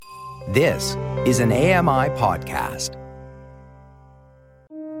This is an AMI podcast.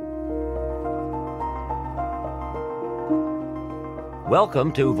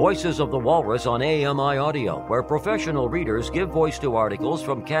 Welcome to Voices of the Walrus on AMI Audio, where professional readers give voice to articles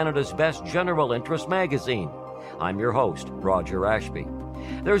from Canada's best general interest magazine. I'm your host, Roger Ashby.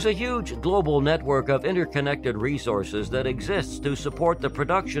 There's a huge global network of interconnected resources that exists to support the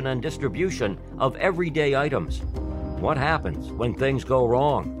production and distribution of everyday items. What happens when things go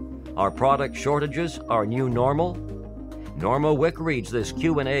wrong? Are product shortages our new normal? Norma Wick reads this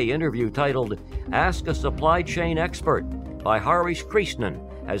Q&A interview titled Ask a Supply Chain Expert by Harish Krishnan,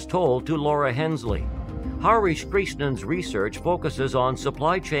 as told to Laura Hensley. Harish Krishnan's research focuses on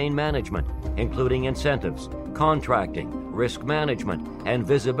supply chain management, including incentives, contracting, risk management, and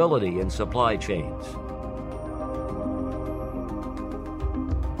visibility in supply chains.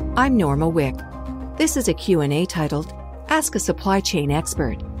 I'm Norma Wick. This is a Q&A titled Ask a Supply Chain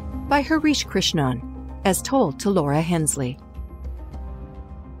Expert by Harish Krishnan, as told to Laura Hensley.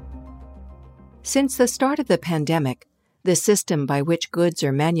 Since the start of the pandemic, the system by which goods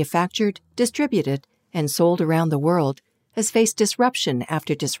are manufactured, distributed, and sold around the world has faced disruption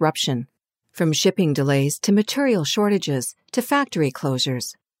after disruption, from shipping delays to material shortages to factory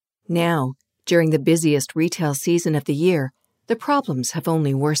closures. Now, during the busiest retail season of the year, the problems have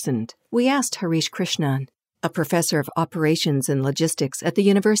only worsened. We asked Harish Krishnan, a professor of operations and logistics at the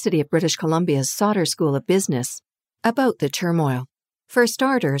University of British Columbia's Sauder School of Business, about the turmoil. For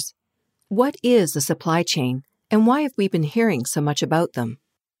starters, what is a supply chain, and why have we been hearing so much about them?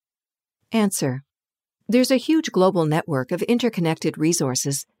 Answer. There's a huge global network of interconnected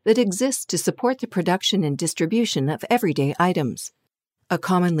resources that exists to support the production and distribution of everyday items. A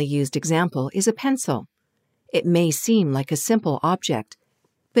commonly used example is a pencil. It may seem like a simple object,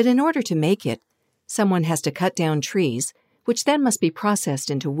 but in order to make it, someone has to cut down trees, which then must be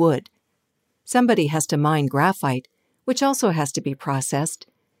processed into wood. Somebody has to mine graphite, which also has to be processed.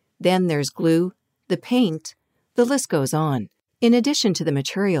 Then there's glue, the paint, the list goes on. In addition to the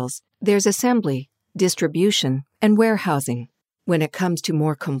materials, there's assembly, distribution, and warehousing. When it comes to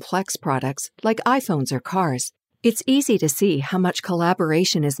more complex products, like iPhones or cars, it's easy to see how much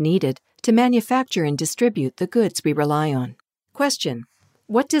collaboration is needed to manufacture and distribute the goods we rely on. Question.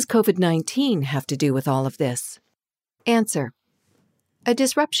 What does COVID-19 have to do with all of this? Answer. A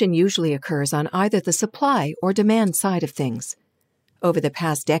disruption usually occurs on either the supply or demand side of things. Over the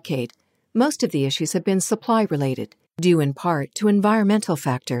past decade, most of the issues have been supply-related, due in part to environmental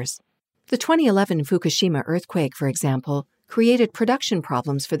factors. The 2011 Fukushima earthquake, for example, created production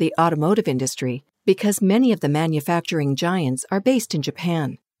problems for the automotive industry because many of the manufacturing giants are based in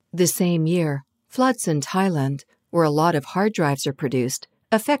Japan. The same year, floods in Thailand, where a lot of hard drives are produced,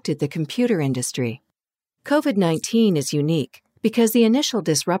 affected the computer industry. COVID-19 is unique because the initial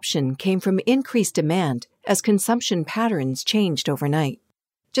disruption came from increased demand as consumption patterns changed overnight.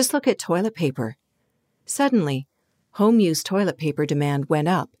 Just look at toilet paper. Suddenly, home-use toilet paper demand went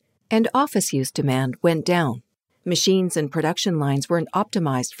up and office-use demand went down. Machines and production lines weren't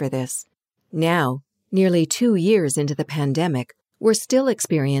optimized for this. Now, nearly 2 years into the pandemic, we're still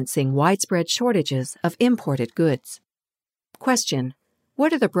experiencing widespread shortages of imported goods. Question.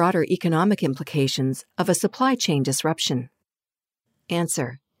 What are the broader economic implications of a supply chain disruption?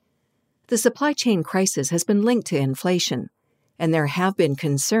 Answer. The supply chain crisis has been linked to inflation, and there have been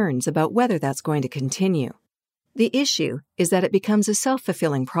concerns about whether that's going to continue. The issue is that it becomes a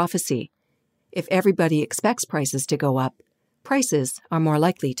self-fulfilling prophecy. If everybody expects prices to go up, prices are more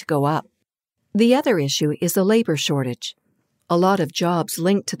likely to go up. The other issue is the labor shortage. A lot of jobs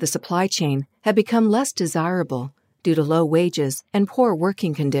linked to the supply chain have become less desirable due to low wages and poor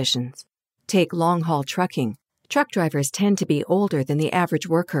working conditions. Take long-haul trucking. Truck drivers tend to be older than the average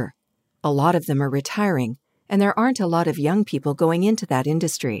worker. A lot of them are retiring, and there aren't a lot of young people going into that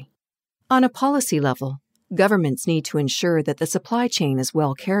industry. On a policy level, governments need to ensure that the supply chain is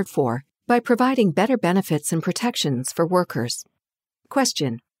well cared for by providing better benefits and protections for workers.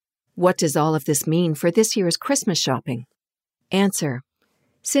 Question. What does all of this mean for this year's Christmas shopping? Answer.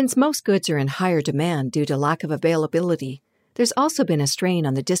 Since most goods are in higher demand due to lack of availability, there's also been a strain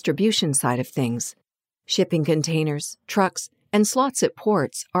on the distribution side of things. Shipping containers, trucks, and slots at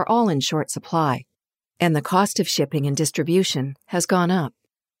ports are all in short supply, and the cost of shipping and distribution has gone up.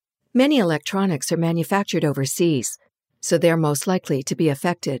 Many electronics are manufactured overseas, so they're most likely to be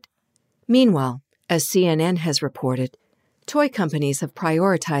affected. Meanwhile, as CNN has reported, toy companies have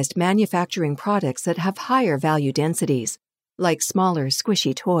prioritized manufacturing products that have higher value densities, like smaller,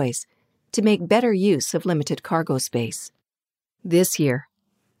 squishy toys, to make better use of limited cargo space. This year,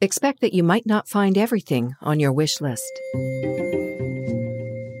 expect that you might not find everything on your wish list.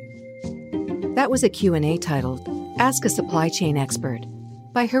 That was a Q&A titled Ask a Supply Chain Expert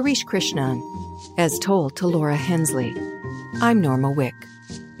by Harish Krishnan, as told to Laura Hensley. I'm Norma Wick.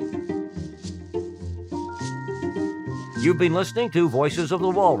 You've been listening to Voices of the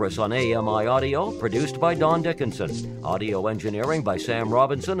Walrus on AMI Audio, produced by Don Dickinson. Audio engineering by Sam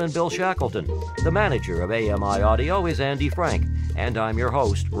Robinson and Bill Shackleton. The manager of AMI Audio is Andy Frank, and I'm your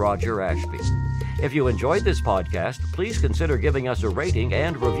host, Roger Ashby. If you enjoyed this podcast, please consider giving us a rating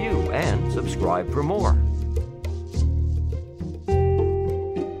and review, and subscribe for more.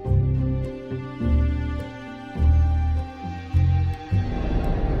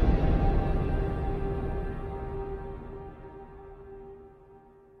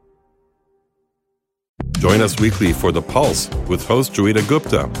 Join us weekly for The Pulse with host Joeita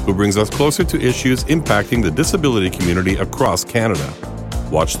Gupta, who brings us closer to issues impacting the disability community across Canada.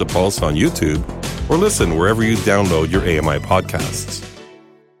 Watch The Pulse on YouTube or listen wherever you download your AMI podcasts.